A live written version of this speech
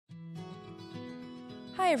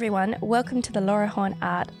Hi everyone, welcome to the Laura Horn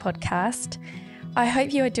Art Podcast. I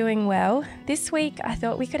hope you are doing well. This week I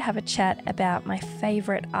thought we could have a chat about my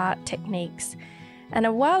favourite art techniques. And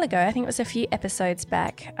a while ago, I think it was a few episodes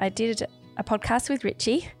back, I did a podcast with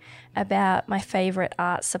Richie about my favourite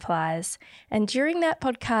art supplies. And during that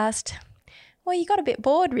podcast, well, you got a bit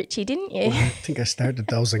bored, Richie, didn't you? Well, I think I started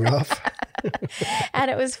dozing off. And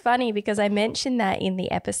it was funny because I mentioned that in the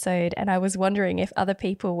episode and I was wondering if other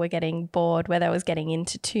people were getting bored, whether I was getting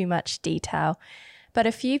into too much detail. But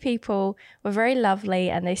a few people were very lovely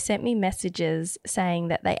and they sent me messages saying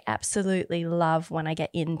that they absolutely love when I get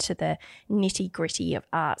into the nitty-gritty of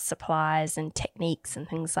art supplies and techniques and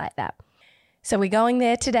things like that. So we're going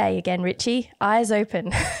there today again, Richie. Eyes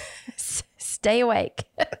open. Stay awake.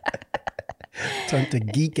 Time to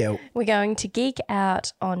geek out. We're going to geek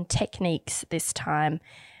out on techniques this time.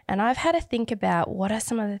 And I've had to think about what are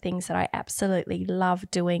some of the things that I absolutely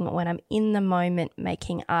love doing when I'm in the moment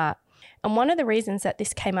making art. And one of the reasons that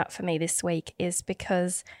this came up for me this week is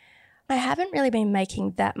because I haven't really been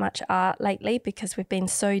making that much art lately because we've been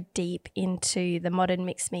so deep into the modern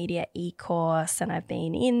mixed media e-course and I've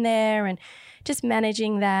been in there and just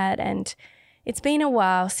managing that. And it's been a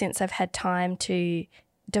while since I've had time to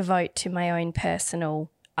devote to my own personal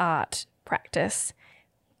art practice,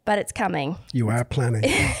 but it's coming. You are planning.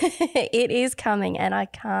 It is coming and I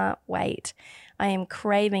can't wait. I am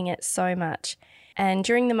craving it so much. And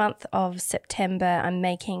during the month of September, I'm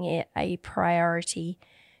making it a priority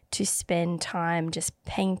to spend time just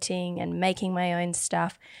painting and making my own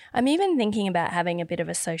stuff. I'm even thinking about having a bit of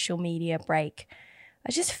a social media break.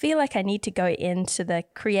 I just feel like I need to go into the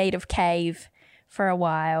creative cave for a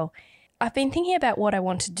while. I've been thinking about what I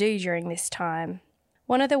want to do during this time.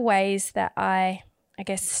 One of the ways that I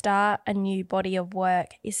guess, start a new body of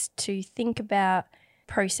work is to think about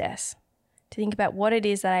process, to think about what it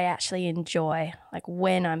is that I actually enjoy, like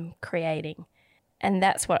when I'm creating. And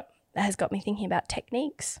that's what has got me thinking about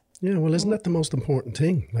techniques. Yeah, well, isn't that the most important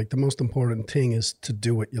thing? Like the most important thing is to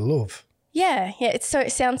do what you love. Yeah, it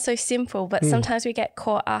sounds so simple, but sometimes we get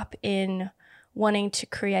caught up in wanting to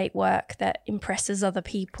create work that impresses other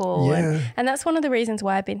people. Yeah. And that's one of the reasons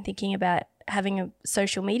why I've been thinking about having a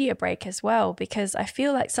social media break as well, because I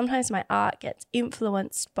feel like sometimes my art gets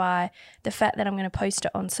influenced by the fact that I'm going to post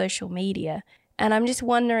it on social media. And I'm just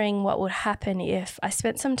wondering what would happen if I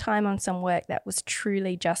spent some time on some work that was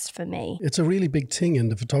truly just for me. It's a really big thing in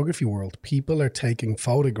the photography world. People are taking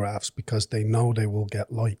photographs because they know they will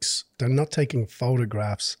get likes. They're not taking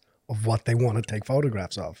photographs of what they want to take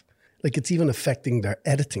photographs of. Like it's even affecting their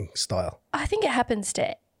editing style. I think it happens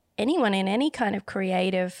to anyone in any kind of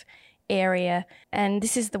creative area. And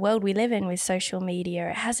this is the world we live in with social media.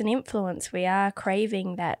 It has an influence. We are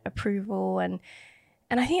craving that approval. And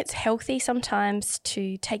I think it's healthy sometimes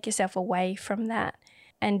to take yourself away from that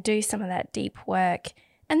and do some of that deep work.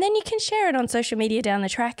 And then you can share it on social media down the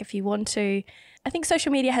track if you want to. I think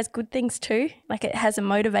social media has good things too. Like it has a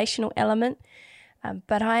motivational element.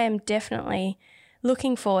 But I am definitely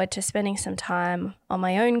looking forward to spending some time on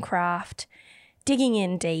my own craft, digging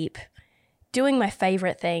in deep, doing my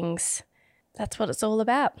favourite things. That's what it's all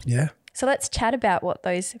about. Yeah. So let's chat about what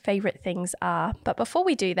those favourite things are. But before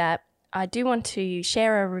we do that, I do want to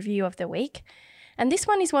share a review of the week. And this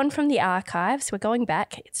one is one from the archives. We're going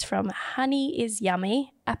back. It's from Honey is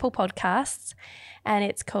Yummy, Apple Podcasts. And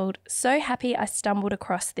it's called So Happy I Stumbled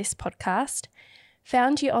Across This Podcast.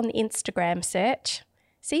 Found you on the Instagram search.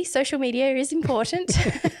 See, social media is important.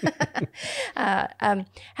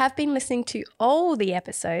 Have been listening to all the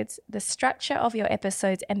episodes. The structure of your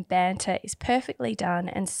episodes and banter is perfectly done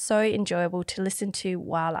and so enjoyable to listen to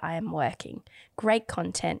while I am working. Great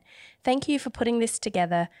content. Thank you for putting this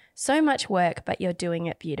together. So much work, but you're doing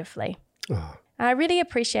it beautifully. Oh. I really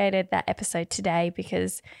appreciated that episode today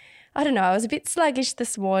because I don't know, I was a bit sluggish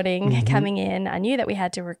this morning coming in. I knew that we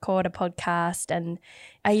had to record a podcast and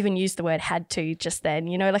I even used the word had to just then,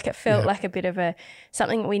 you know, like it felt like a bit of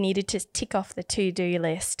something we needed to tick off the to-do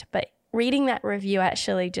list. But reading that review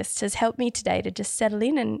actually just has helped me today to just settle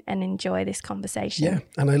in and enjoy this conversation. Yeah,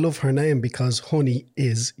 and I love her name because Honey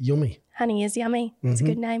is Yummy. Honey is Yummy. It's a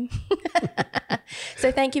good name.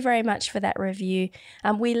 So thank you very much for that review.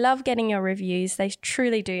 We love getting your reviews. They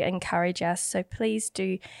truly do encourage us. So please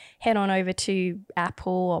do head on over to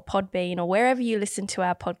Apple or Podbean or wherever you listen to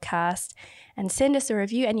our podcast and send us a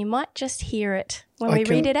review and you might just hear it when we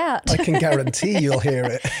read it out. I can guarantee you'll hear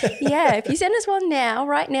it. Yeah, if you send us one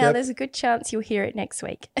right now, there's a good chance you'll hear it next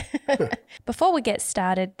week. Before we get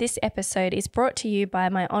started, this episode is brought to you by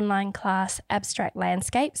my online class, Abstract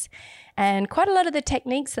Landscapes. And quite a lot of the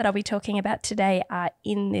techniques that I'll be talking about today are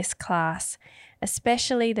in this class.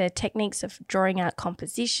 especially the techniques of drawing out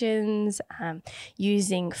compositions,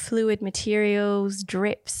 using fluid materials,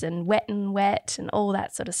 drips and wet and all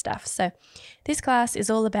that sort of stuff. So this class is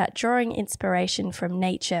all about drawing inspiration from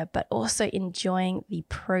nature, but also enjoying the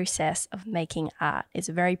process of making art. It's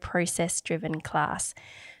a very process-driven class.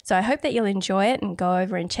 So I hope that you'll enjoy it and go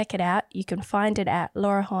over and check it out. You can find it at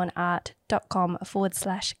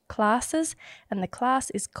laurahornart.com/classes, and the class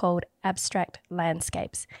is called Abstract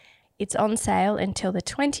Landscapes. It's on sale until the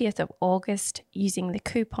 20th of August using the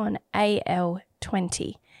coupon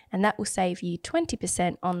AL20, and that will save you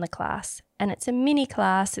 20% on the class. And it's a mini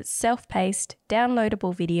class, it's self-paced,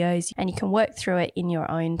 downloadable videos, and you can work through it in your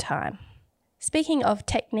own time. Speaking of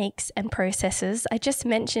techniques and processes, I just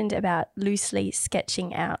mentioned about loosely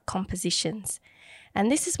sketching out compositions.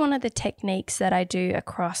 And this is one of the techniques that I do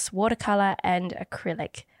across watercolor and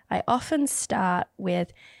acrylic. I often start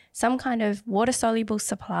with some kind of water-soluble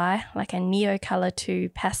supply, like a Neocolor 2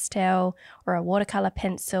 pastel or a watercolor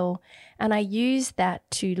pencil, and I use that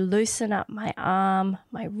to loosen up my arm,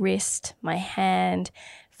 my wrist, my hand,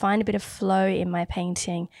 find a bit of flow in my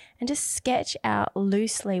painting, and just sketch out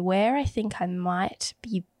loosely where I think I might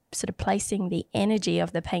be sort of placing the energy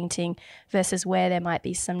of the painting versus where there might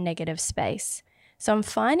be some negative space. So I'm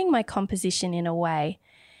finding my composition in a way.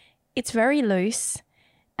 It's very loose,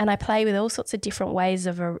 and I play with all sorts of different ways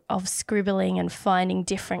of scribbling and finding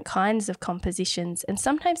different kinds of compositions. And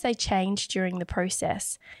sometimes they change during the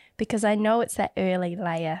process because I know it's that early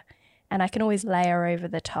layer and I can always layer over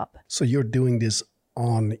the top. So you're doing this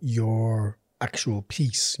on your actual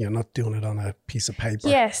piece. You're not doing it on a piece of paper.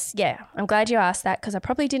 Yes, yeah. I'm glad you asked that because I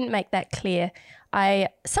probably didn't make that clear.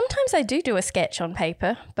 Sometimes I do a sketch on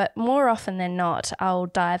paper, but more often than not, I'll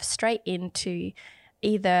dive straight into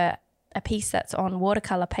either a piece that's on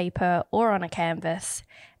watercolor paper or on a canvas,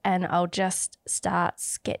 and I'll just start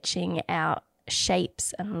sketching out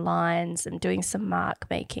shapes and lines and doing some mark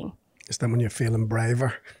making. Is that when you're feeling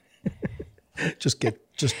braver? Just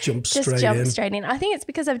jump straight in. I think it's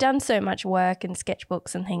because I've done so much work in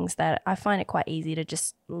sketchbooks and things that I find it quite easy to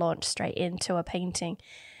just launch straight into a painting.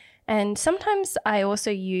 And sometimes I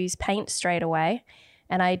also use paint straight away,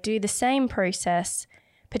 and I do the same process,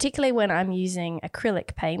 particularly when I'm using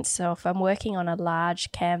acrylic paint. So if I'm working on a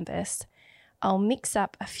large canvas, I'll mix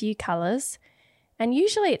up a few colors, and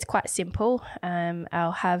usually it's quite simple.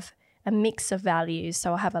 I'll have a mix of values.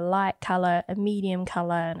 So I'll have a light color, a medium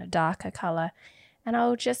color, and a darker color. And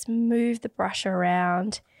I'll just move the brush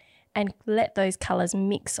around and let those colors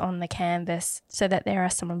mix on the canvas so that there are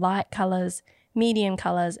some light colors, medium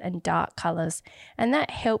colors, and dark colors. And that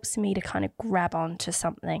helps me to kind of grab onto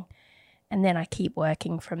something. And then I keep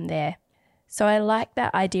working from there. So I like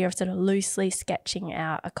that idea of sort of loosely sketching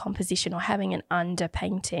out a composition or having an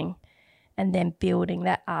underpainting and then building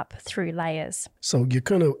that up through layers. So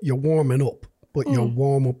you're warming up, but your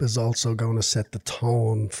warm up is also going to set the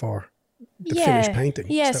tone for the finished painting.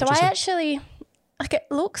 Yeah, so it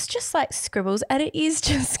looks just like scribbles, and it is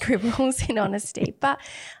just scribbles in honesty, but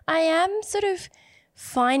I am sort of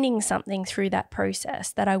finding something through that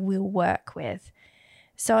process that I will work with.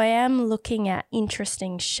 So I am looking at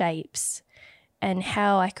interesting shapes and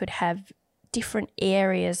how I could have different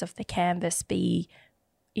areas of the canvas be,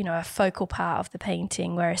 a focal part of the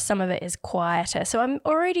painting, whereas some of it is quieter. So I'm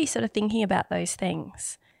already sort of thinking about those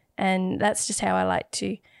things, and that's just how I like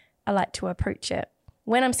to approach it.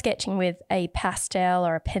 When I'm sketching with a pastel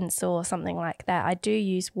or a pencil or something like that, I do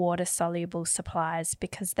use water-soluble supplies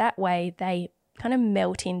because that way they kind of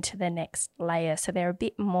melt into the next layer, so they're a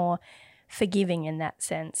bit more forgiving in that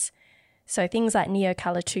sense. So things like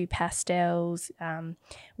Neocolor 2 pastels,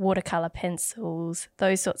 watercolor pencils,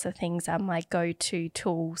 those sorts of things are my go-to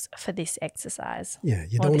tools for this exercise. Yeah,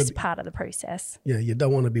 this part of the process. Yeah, you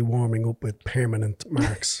don't want to be warming up with permanent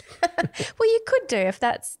marks. Well, you could do if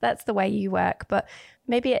that's the way you work, but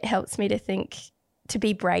maybe it helps me to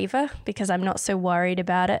be braver because I'm not so worried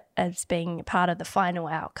about it as being part of the final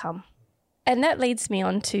outcome. And that leads me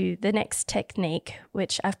on to the next technique,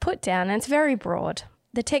 which I've put down, and it's very broad.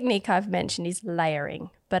 The technique I've mentioned is layering,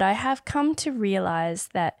 but I have come to realize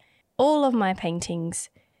that all of my paintings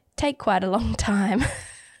take quite a long time.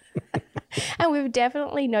 And we've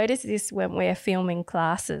definitely noticed this when we're filming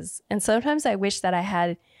classes. And sometimes I wish that I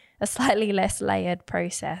had a slightly less layered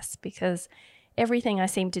process because everything I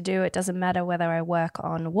seem to do, it doesn't matter whether I work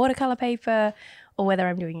on watercolor paper or whether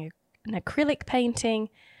I'm doing an acrylic painting,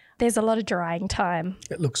 there's a lot of drying time.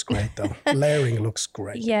 It looks great though. Layering looks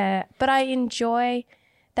great. Yeah, but I enjoy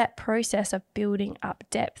that process of building up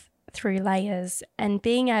depth through layers and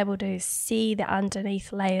being able to see the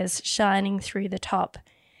underneath layers shining through the top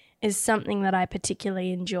is something that I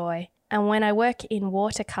particularly enjoy. And when I work in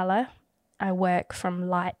watercolor, I work from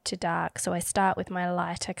light to dark. So I start with my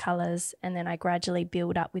lighter colors and then I gradually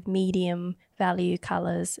build up with medium value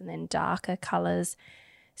colors and then darker colors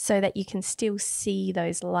so that you can still see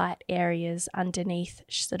those light areas underneath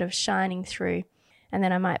sort of shining through. And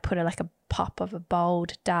then I might put like a pop of a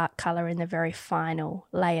bold dark color in the very final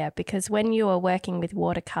layer, because when you are working with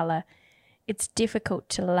watercolor, it's difficult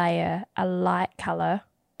to layer a light color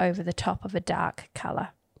over the top of a dark color.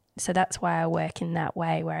 So that's why I work in that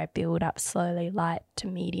way, where I build up slowly light to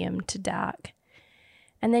medium to dark.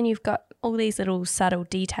 And then you've got all these little subtle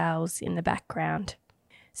details in the background.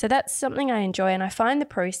 So that's something I enjoy, and I find the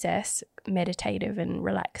process meditative and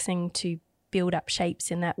relaxing to build up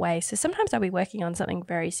shapes in that way. So sometimes I'll be working on something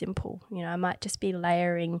very simple. You know, I might just be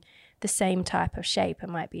layering the same type of shape. It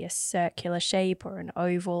might be a circular shape or an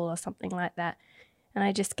oval or something like that. And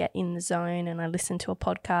I just get in the zone and I listen to a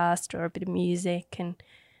podcast or a bit of music and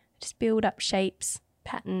just build up shapes,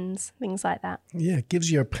 patterns, things like that. Yeah, it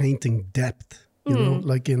gives your painting depth, you know,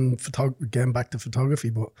 like in photography, again, back to photography,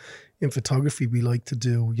 but in photography, we like to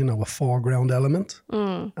do, you know, a foreground element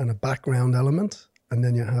and a background element. And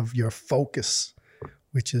then you have your focus,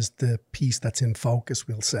 which is the piece that's in focus,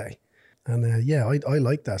 we'll say. And I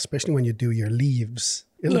like that, especially when you do your leaves.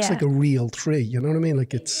 It looks like a real tree, you know what I mean?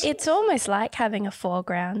 Like it's almost like having a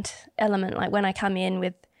foreground element, like when I come in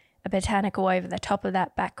with a botanical over the top of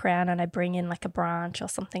that background and I bring in like a branch or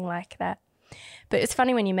something like that. But it's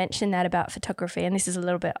funny when you mention that about photography, and this is a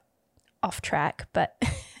little bit off track, but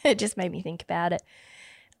it just made me think about it.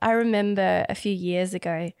 I remember a few years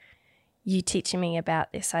ago you teaching me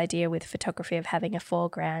about this idea with photography of having a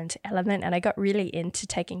foreground element, and I got really into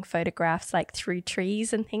taking photographs like through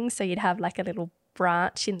trees and things. So you'd have like a little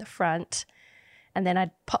branch in the front and then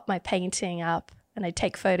I'd pop my painting up and I'd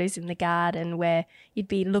take photos in the garden where you'd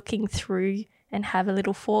be looking through and have a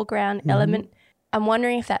little foreground element. I'm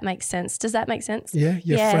wondering if that makes sense. Does that make sense? Yeah,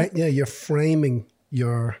 you're framing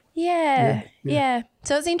your... Yeah.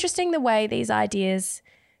 So it's interesting the way these ideas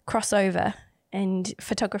cross over, and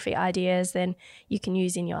photography ideas then you can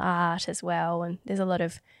use in your art as well. And there's a lot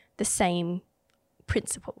of the same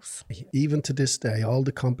principles. Even to this day, all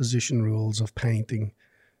the composition rules of painting,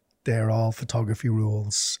 they're all photography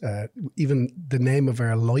rules. Even the name of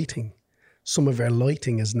our lighting, some of our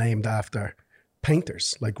lighting is named after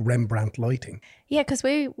painters, like Rembrandt lighting. Yeah, because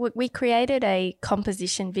we created a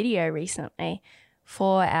composition video recently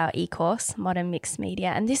for our e-course, Modern Mixed Media.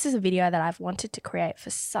 And this is a video that I've wanted to create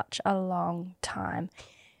for such a long time,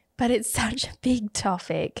 but it's such a big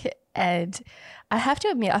topic. And I have to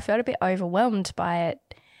admit, I felt a bit overwhelmed by it.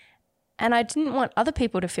 And I didn't want other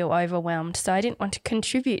people to feel overwhelmed. So I didn't want to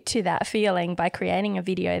contribute to that feeling by creating a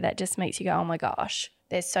video that just makes you go, oh my gosh,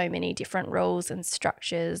 there's so many different rules and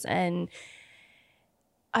structures. And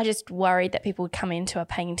I just worried that people would come into a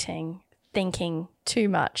painting thinking too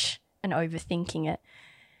much and overthinking it.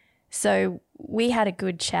 So we had a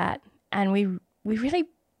good chat, and we really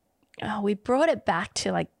we brought it back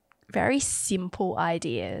to like very simple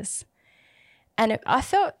ideas. And I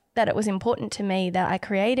felt that it was important to me that I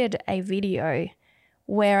created a video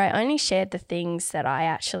where I only shared the things that I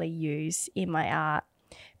actually use in my art,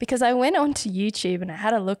 because I went onto YouTube and I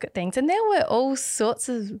had a look at things, and there were all sorts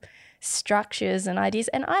of structures and ideas,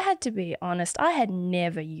 and I had to be honest, I had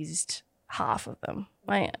never used half of them.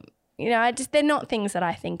 They're not things that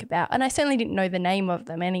I think about, and I certainly didn't know the name of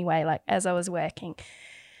them anyway, like as I was working.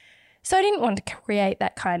 So I didn't want to create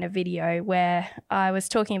that kind of video where I was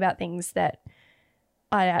talking about things that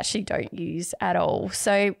I actually don't use at all.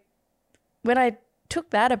 So when I took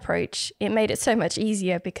that approach, it made it so much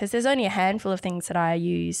easier, because there's only a handful of things that I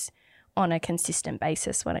use on a consistent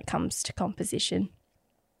basis when it comes to composition.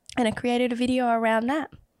 And I created a video around that.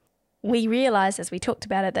 We realised as we talked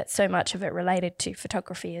about it that so much of it related to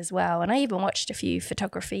photography as well. And I even watched a few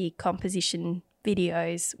photography composition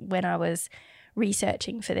videos when I was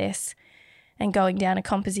researching for this and going down a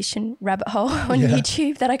composition rabbit hole on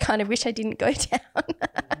YouTube that I kind of wish I didn't go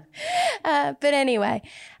down. But anyway,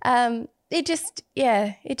 it just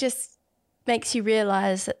makes you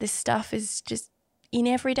realise that this stuff is just in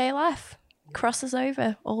everyday life. Crosses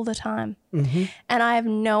over all the time. And I have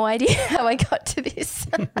no idea how I got to this.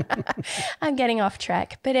 I'm getting off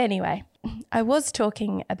track. But anyway, I was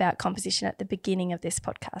talking about composition at the beginning of this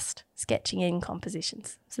podcast, sketching in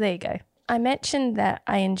compositions. So there you go. I mentioned that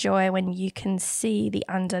I enjoy when you can see the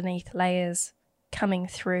underneath layers coming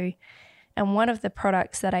through. And one of the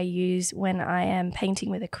products that I use when I am painting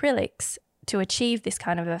with acrylics to achieve this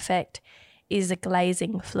kind of effect is a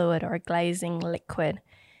glazing fluid or a glazing liquid.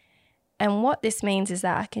 And what this means is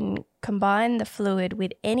that I can combine the fluid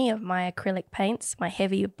with any of my acrylic paints, my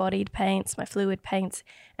heavy bodied paints, my fluid paints,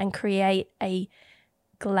 and create a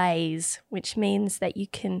glaze, which means that you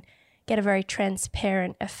can get a very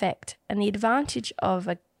transparent effect. And the advantage of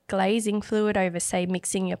a glazing fluid over, say,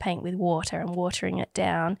 mixing your paint with water and watering it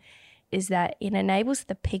down is that it enables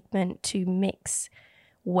the pigment to mix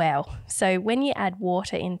well. So when you add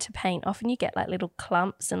water into paint, often you get like little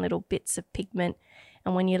clumps and little bits of pigment.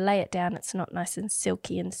 And when you lay it down, it's not nice and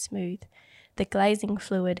silky and smooth. The glazing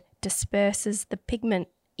fluid disperses the pigment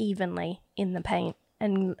evenly in the paint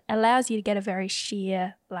and allows you to get a very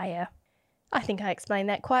sheer layer. I think I explained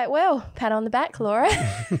that quite well. Pat on the back, Laura.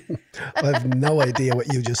 I have no idea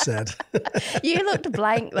what you just said. You looked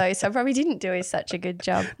blank though, so I probably didn't do such a good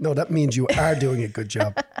job. No, that means you are doing a good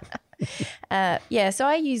job. So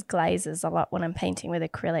I use glazes a lot when I'm painting with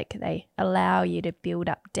acrylic. They allow you to build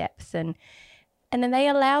up depth and then they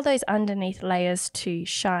allow those underneath layers to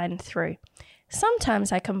shine through.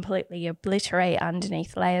 Sometimes I completely obliterate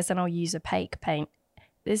underneath layers and I'll use opaque paint.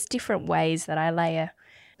 There's different ways that I layer.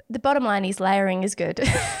 The bottom line is layering is good.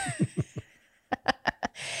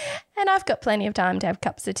 And I've got plenty of time to have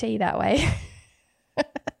cups of tea that way.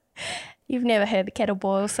 You've never heard the kettle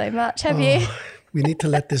boil so much, have you? We need to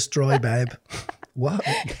let this dry, babe. What?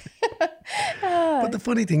 But the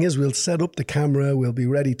funny thing is we'll set up the camera, we'll be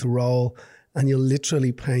ready to roll, and you'll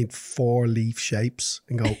literally paint 4 leaf shapes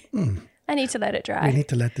and go, I need to let it dry. We need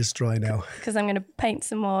to let this dry now. Because I'm going to paint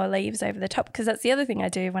some more leaves over the top. Because that's the other thing I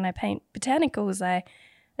do when I paint botanicals. I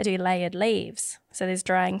do layered leaves. So there's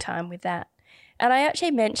drying time with that. And I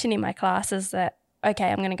actually mention in my classes that, okay,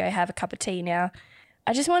 I'm going to go have a cup of tea now.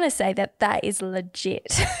 I just want to say that that is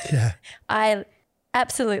legit. Yeah. I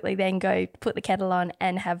absolutely then go put the kettle on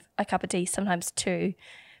and have a cup of tea, sometimes 2,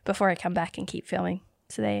 before I come back and keep filming.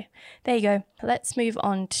 So there you go. Let's move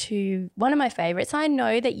on to one of my favorites. I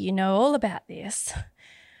know that you know all about this.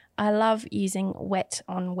 I love using wet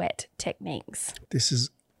on wet techniques. This is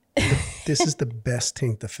the best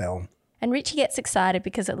thing to film. And Richie gets excited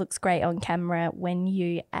because it looks great on camera when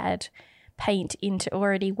you add paint into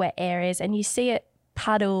already wet areas and you see it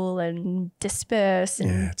puddle and disperse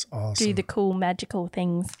and it's awesome. Do the cool magical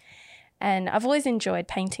things. And I've always enjoyed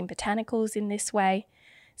painting botanicals in this way.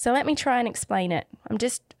 So let me try and explain it. I'm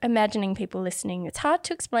just imagining people listening. It's hard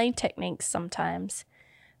to explain techniques sometimes,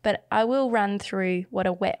 but I will run through what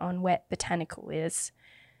a wet on wet botanical is.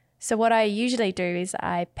 So what I usually do is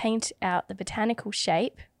I paint out the botanical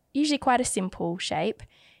shape, usually quite a simple shape,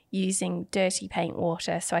 using dirty paint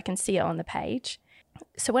water so I can see it on the page.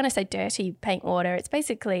 So when I say dirty paint water, it's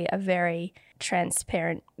basically a very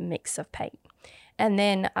transparent mix of paint. And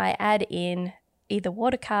then I add in either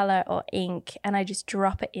watercolor or ink and I just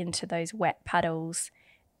drop it into those wet puddles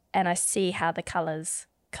and I see how the colors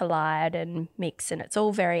collide and mix, and it's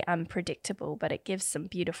all very unpredictable, but it gives some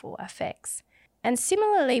beautiful effects. And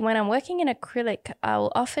similarly, when I'm working in acrylic,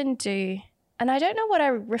 I'll often do, and I don't know what I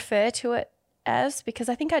refer to it as because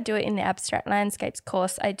I think I do it in the abstract landscapes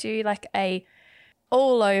course. I do like a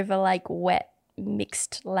all over like wet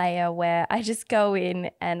mixed layer where I just go in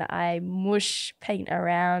and I mush paint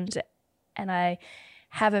around and I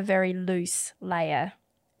have a very loose layer.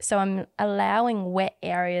 So I'm allowing wet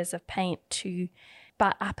areas of paint to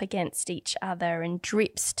butt up against each other and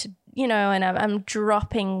drips to, and I'm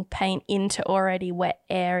dropping paint into already wet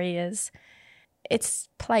areas. It's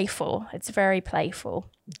playful. It's very playful.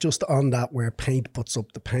 Just on that where paint puts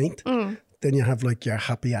up the paint, then you have like your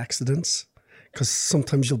happy accidents. Because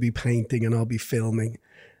sometimes you'll be painting and I'll be filming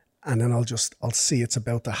and then I'll see it's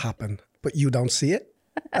about to happen, but you don't see it.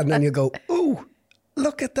 And then you go, ooh,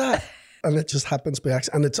 look at that. And it just happens by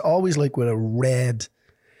accident. And it's always like with a red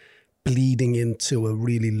bleeding into a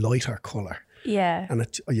really lighter colour. Yeah. And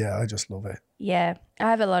I just love it. Yeah. I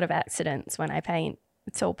have a lot of accidents when I paint.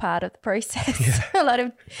 It's all part of the process. Yeah. a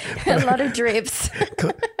lot of drips.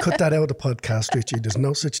 Cut that out of the podcast, Richie. There's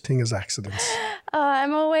no such thing as accidents.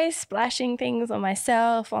 I'm always splashing things on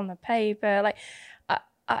myself, on the paper. Like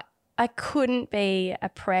I couldn't be a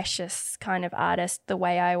precious kind of artist the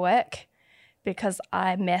way I work because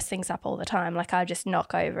I mess things up all the time. Like I just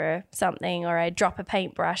knock over something or I drop a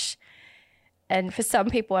paintbrush. And for some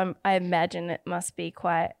people, I imagine it must be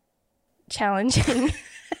quite challenging.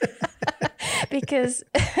 Because,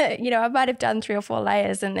 I might have done 3 or 4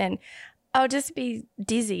 layers and then I'll just be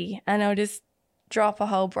dizzy and I'll just drop a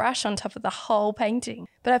whole brush on top of the whole painting.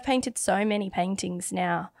 But I've painted so many paintings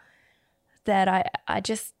now that I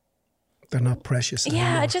just... They're not precious anymore.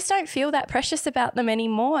 Yeah, I just don't feel that precious about them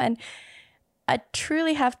anymore. And I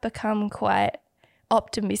truly have become quite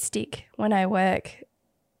optimistic when I work.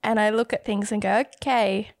 And I look at things and go,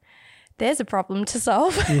 okay, there's a problem to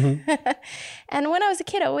solve. Mm-hmm. And when I was a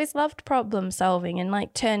kid, I always loved problem solving and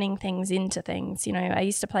like turning things into things. You know, I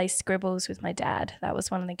used to play Scribbles with my dad. That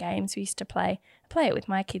was one of the games we used to play. I play it with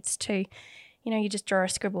my kids too. You know, you just draw a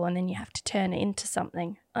scribble and then you have to turn it into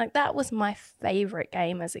something. Like that was my favourite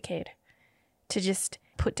game as a kid, to just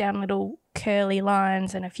put down little curly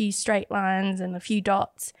lines and a few straight lines and a few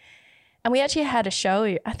dots. And we actually had a show,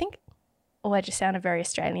 I think, I just sounded very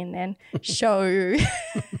Australian then, show.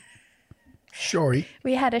 Sorry.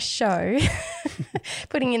 We had a show,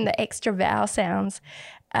 putting in the extra vowel sounds,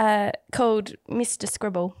 called Mr.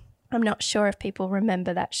 Scribble. I'm not sure if people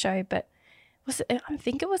remember that show, but I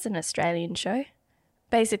think it was an Australian show.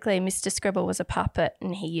 Basically, Mr. Scribble was a puppet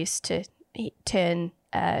and he used to turn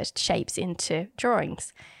shapes into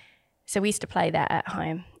drawings. So we used to play that at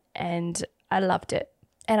home and I loved it.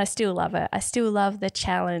 And I still love it. I still love the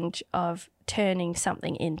challenge of turning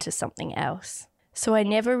something into something else. So I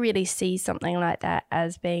never really see something like that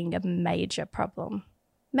as being a major problem.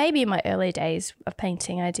 Maybe in my early days of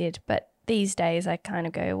painting I did, but these days I kind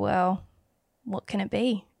of go, well, what can it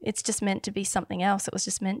be? It's just meant to be something else. It was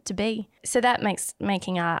just meant to be. So that makes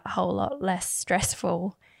making art a whole lot less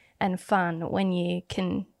stressful and fun when you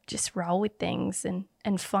can just roll with things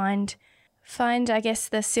and find, I guess,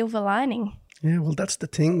 the silver lining. Yeah, well, that's the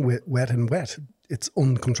thing with wet and wet. It's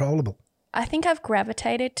uncontrollable. I think I've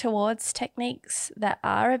gravitated towards techniques that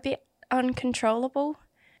are a bit uncontrollable,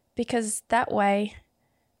 because that way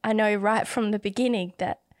I know right from the beginning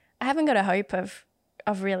that I haven't got a hope of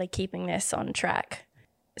really keeping this on track.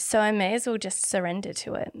 So I may as well just surrender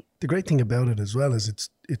to it. The great thing about it as well is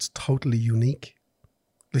it's totally unique.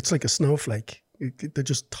 It's like a snowflake. They're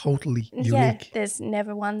just totally unique. Yeah, there's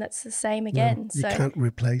never one that's the same again. No, you can't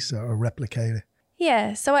replace it or replicate it.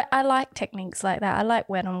 Yeah, so I like techniques like that. I like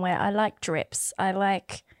wet on wet. I like drips. I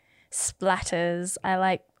like splatters. I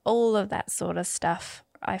like all of that sort of stuff.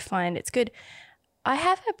 I find it's good. I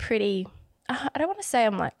have a pretty, I don't want to say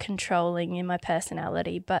I'm like controlling in my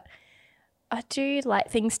personality, but I do like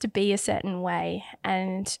things to be a certain way.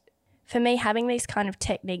 And for me, having these kind of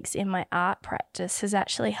techniques in my art practice has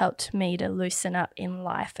actually helped me to loosen up in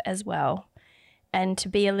life as well, and to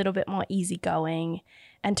be a little bit more easygoing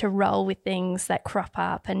and to roll with things that crop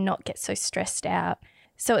up and not get so stressed out.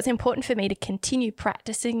 So it's important for me to continue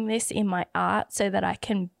practicing this in my art so that I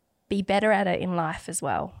can be better at it in life as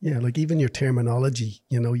well. Yeah, like even your terminology,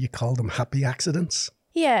 you call them happy accidents.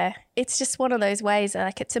 Yeah, it's just one of those ways,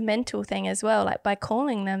 like it's a mental thing as well. Like by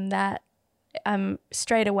calling them that, I'm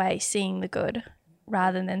straight away seeing the good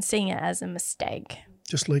rather than seeing it as a mistake.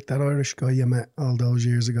 Just like that Irish guy you met all those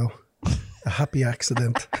years ago. A happy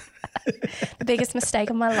accident. The biggest mistake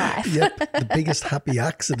of my life. Yep, the biggest happy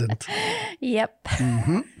accident. Yep.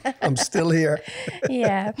 Mm-hmm. I'm still here.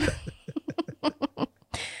 Yeah.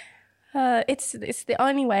 It's the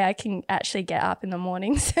only way I can actually get up in the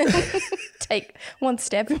mornings and take one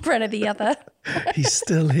step in front of the other. He's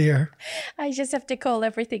still here. I just have to call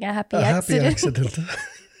everything a happy accident. Happy accident.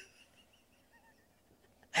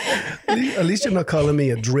 At least you're not calling me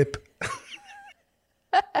a drip.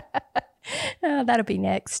 Oh, that'll be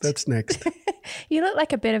next. That's next. You look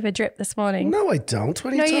like a bit of a drip this morning. No, I don't.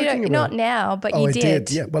 What are you talking about? Not now, but you did. I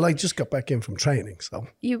did, yeah. Well, I just got back in from training, so.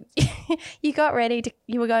 You got ready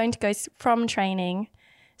you were going to go from training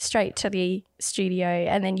straight to the studio,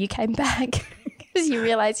 and then you came back because you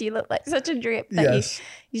realised you looked like such a drip that yes.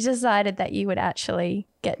 you decided that you would actually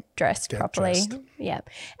get dressed properly. Dressed. Yeah.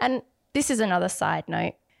 And this is another side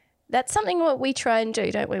note. That's something what we try and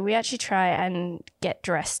do, don't we? We actually try and get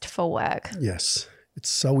dressed for work. Yes. It's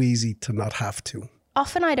so easy to not have to.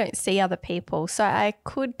 Often I don't see other people, so I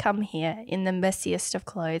could come here in the messiest of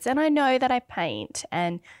clothes. And I know that I paint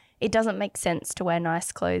and it doesn't make sense to wear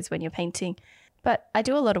nice clothes when you're painting. But I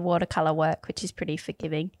do a lot of watercolour work, which is pretty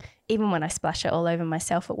forgiving. Even when I splash it all over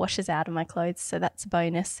myself, it washes out of my clothes, so that's a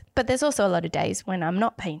bonus. But there's also a lot of days when I'm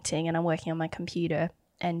not painting and I'm working on my computer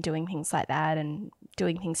and doing things like that and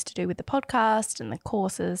doing things to do with the podcast and the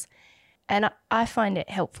courses. And I find it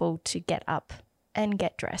helpful to get up and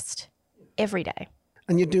get dressed every day.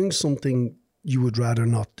 And you're doing something you would rather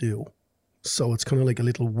not do. So it's kind of like a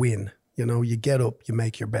little win. You get up, you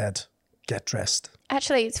make your bed, get dressed.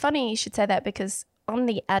 Actually, it's funny you should say that, because on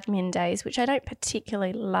the admin days, which I don't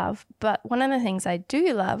particularly love, but one of the things I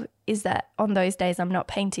do love is that on those days I'm not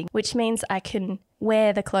painting, which means I can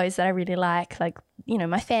wear the clothes that I really like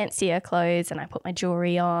my fancier clothes, and I put my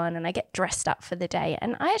jewelry on and I get dressed up for the day.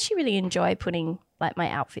 And I actually really enjoy putting like my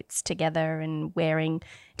outfits together and wearing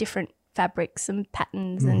different fabrics and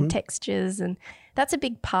patterns and textures. And that's a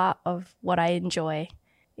big part of what I enjoy,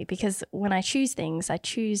 because when I choose things, I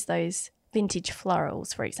choose those vintage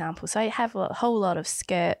florals, for example. So I have a whole lot of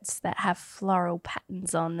skirts that have floral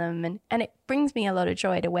patterns on them, and it brings me a lot of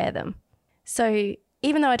joy to wear them. So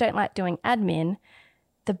even though I don't like doing admin,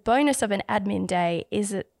 the bonus of an admin day is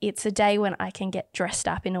that it's a day when I can get dressed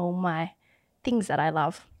up in all my things that I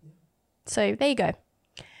love. So there you go.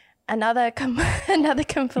 Another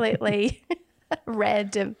completely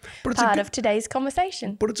random part of today's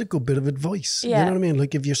conversation. But it's a good bit of advice. Yeah. You know what I mean?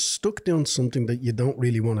 Like if you're stuck doing something that you don't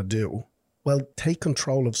really want to do, well, take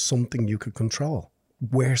control of something you could control.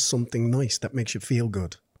 Wear something nice that makes you feel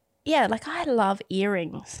good. Yeah, like I love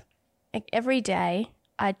earrings. Like every day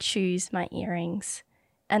I choose my earrings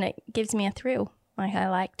and it gives me a thrill. Like I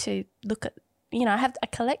like to look at, I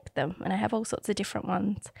collect them and I have all sorts of different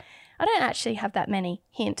ones. I don't actually have that many.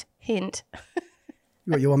 Hint, hint.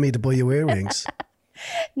 What, you want me to buy you earrings?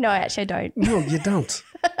 No, actually I don't. No, you don't.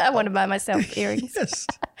 I want to buy myself earrings. Yes.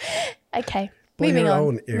 Okay, Buy moving your on.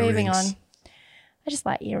 own earrings. Moving on. I just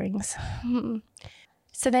like earrings.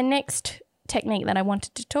 So the next technique that I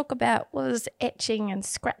wanted to talk about was etching and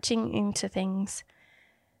scratching into things.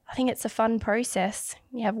 I think it's a fun process.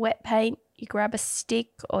 You have wet paint, you grab a stick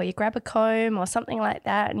or you grab a comb or something like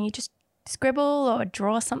that and you just scribble or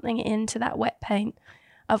draw something into that wet paint.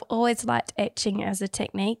 I've always liked etching as a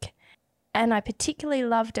technique, and I particularly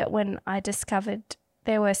loved it when I discovered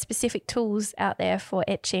there were specific tools out there for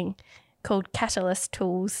etching called catalyst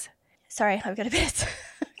tools. Sorry, I've got a bit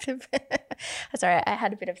of... Sorry, I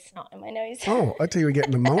had a bit of snot in my nose. Oh, I thought you were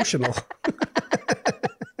getting emotional.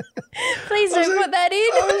 Please don't put that in.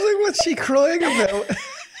 I was like, what's she crying about?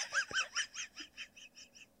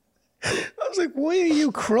 I was like, why are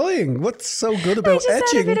you crying? What's so good about etching? I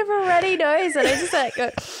just had a bit of a runny nose and I just like...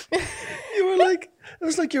 You were like, it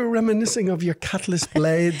was like you were reminiscing of your catalyst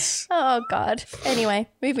blades. Oh, God. Anyway,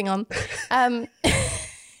 moving on.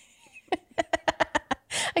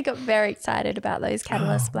 I got very excited about those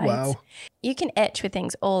catalyst blades. Wow. You can etch with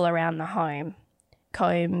things all around the home.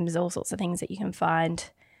 Combs, all sorts of things that you can find.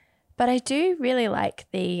 But I do really like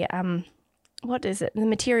the... the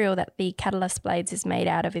material that the catalyst blades is made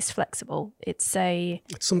out of is flexible. It's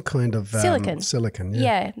some kind of silicon. Silicon, yeah.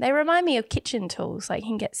 Yeah, they remind me of kitchen tools. Like you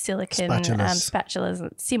can get silicon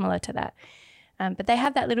spatulas similar to that. But they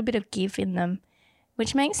have that little bit of give in them,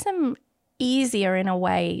 which makes them easier in a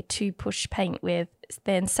way to push paint with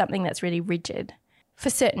than something that's really rigid, for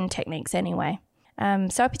certain techniques anyway.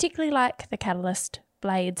 So I particularly like the catalyst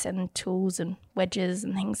blades and tools and wedges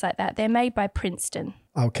and things like that. They're made by Princeton.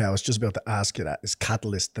 Okay, I was just about to ask you that. Is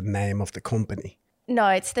Catalyst the name of the company? No,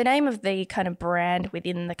 it's the name of the kind of brand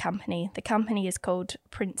within the company. The company is called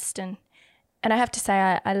Princeton. And I have to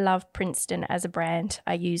say, I love Princeton as a brand.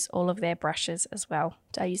 I use all of their brushes as well.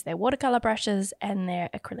 So I use their watercolor brushes and their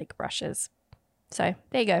acrylic brushes. So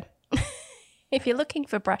there you go. If you're looking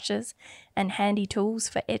for brushes and handy tools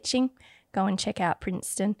for etching, go and check out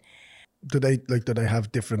Princeton. Do they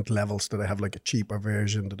have different levels? Do they have like a cheaper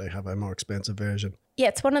version? Do they have a more expensive version? Yeah,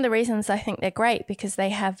 it's one of the reasons I think they're great because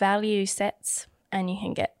they have value sets and you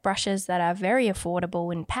can get brushes that are very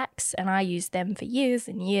affordable in packs, and I use them for years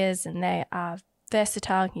and years, and they are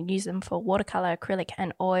versatile. You can use them for watercolor, acrylic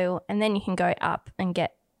and oil, and then you can go up and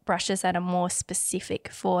get brushes that are more specific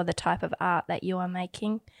for the type of art that you are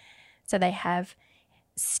making. So they have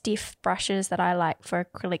stiff brushes that I like for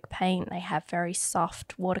acrylic paint. They have very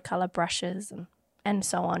soft watercolor brushes and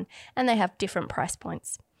so on. And they have different price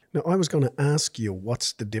points. Now, I was going to ask you,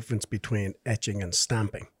 what's the difference between etching and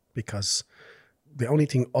stamping? Because the only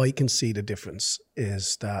thing I can see the difference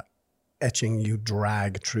is that etching you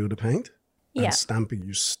drag through the paint and stamping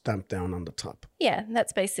you stamp down on the top. Yeah,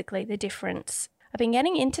 that's basically the difference. I've been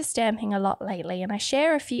getting into stamping a lot lately, and I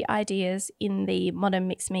share a few ideas in the Modern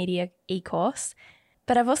Mixed Media e-course.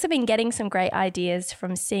 But I've also been getting some great ideas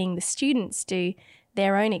from seeing the students do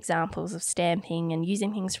their own examples of stamping and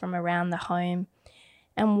using things from around the home.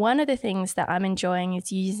 And one of the things that I'm enjoying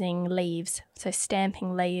is using leaves, so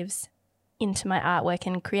stamping leaves into my artwork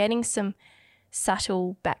and creating some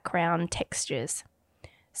subtle background textures.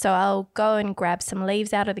 So I'll go and grab some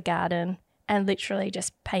leaves out of the garden and literally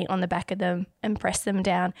just paint on the back of them and press them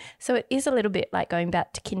down. So it is a little bit like going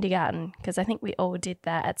back to kindergarten, because I think we all did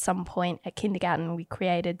that at some point at kindergarten. We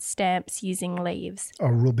created stamps using leaves.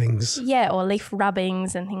 Or rubbings. Yeah, or leaf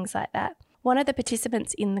rubbings and things like that. One of the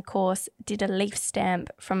participants in the course did a leaf stamp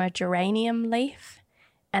from a geranium leaf,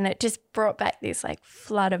 and it just brought back this like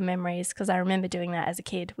flood of memories, because I remember doing that as a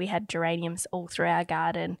kid. We had geraniums all through our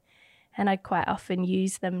garden, and I'd quite often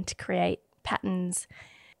use them to create patterns,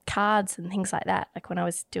 cards and things like that, like when I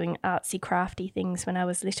was doing artsy crafty things when I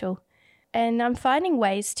was little. And I'm finding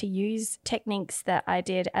ways to use techniques that I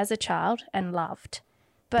did as a child and loved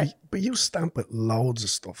But you stamp with loads of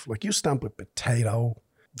stuff. Like you stamp with potato,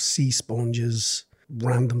 sea sponges,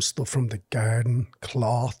 random stuff from the garden,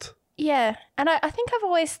 cloth. yeah, and I think I've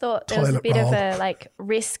always thought there was a Toilet bit of roll. a like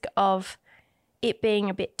risk of it being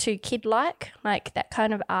a bit too kid-like, like that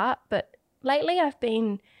kind of art. But lately I've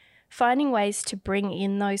been finding ways to bring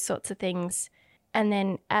in those sorts of things and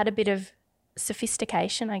then add a bit of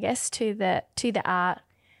sophistication, I guess, to the art.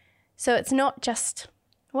 So it's not just,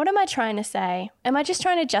 what am I trying to say? Am I just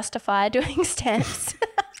trying to justify doing stamps?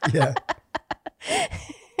 Yeah.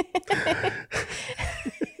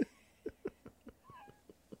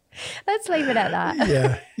 Let's leave it at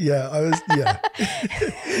that.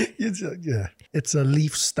 It's a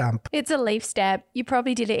leaf stamp. It's a leaf stamp. You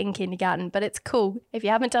probably did it in kindergarten, but it's cool. If you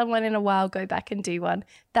haven't done one in a while, go back and do one.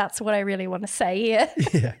 That's what I really want to say here.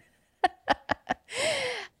 Yeah.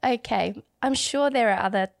 Okay, I'm sure there are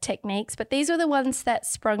other techniques, but these were the ones that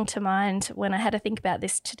sprung to mind when I had to think about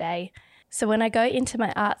this today. So when I go into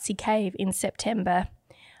my artsy cave in September,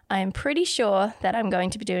 I am pretty sure that I'm going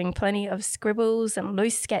to be doing plenty of scribbles and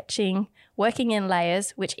loose sketching, working in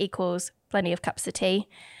layers, which equals plenty of cups of tea.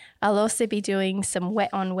 I'll also be doing some wet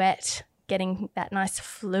on wet, getting that nice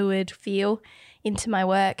fluid feel into my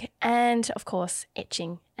work, and of course,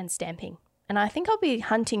 etching and stamping. And I think I'll be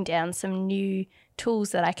hunting down some new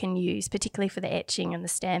tools that I can use, particularly for the etching and the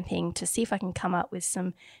stamping, to see if I can come up with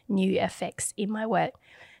some new effects in my work.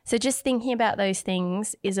 So just thinking about those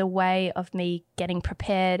things is a way of me getting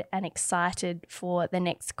prepared and excited for the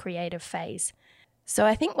next creative phase. So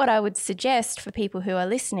I think what I would suggest for people who are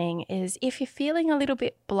listening is if you're feeling a little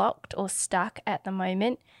bit blocked or stuck at the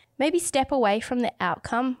moment, maybe step away from the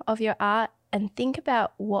outcome of your art and think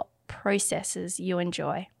about what processes you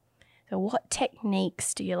enjoy. So what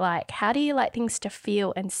techniques do you like? How do you like things to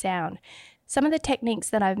feel and sound? Some of the techniques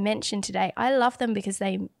that I've mentioned today, I love them because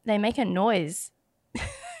they make a noise,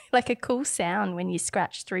 like a cool sound when you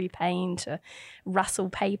scratch through paint or rustle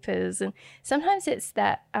papers. And sometimes it's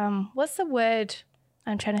that, what's the word?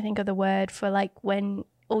 I'm trying to think of the word for like when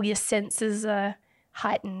all your senses are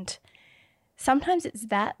heightened. Sometimes it's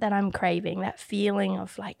that I'm craving, that feeling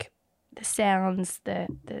of like the sounds, the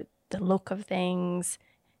look of things,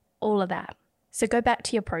 all of that. So go back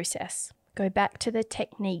to your process. Go back to the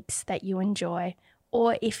techniques that you enjoy.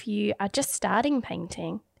 Or if you are just starting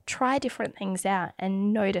painting, try different things out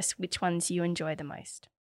and notice which ones you enjoy the most.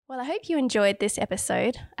 Well, I hope you enjoyed this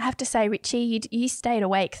episode. I have to say, Richie, you stayed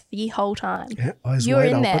awake the whole time. Yeah, eyes You're wide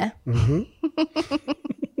in open. there. Mm-hmm.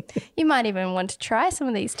 You might even want to try some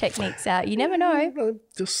of these techniques out. You never know.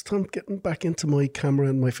 I'm getting back into my camera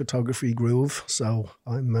and my photography groove. So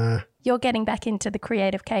I'm... You're getting back into the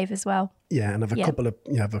creative cave as well. Yeah, and I've a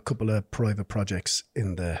couple of private projects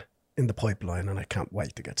in the pipeline, and I can't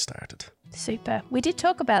wait to get started. Super. We did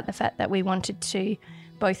talk about the fact that we wanted to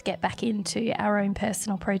both get back into our own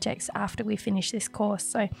personal projects after we finish this course.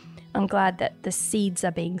 So I'm glad that the seeds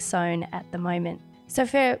are being sown at the moment. So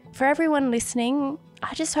for everyone listening,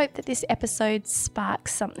 I just hope that this episode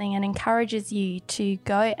sparks something and encourages you to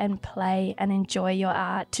go and play and enjoy your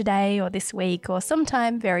art today or this week or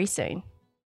sometime very soon.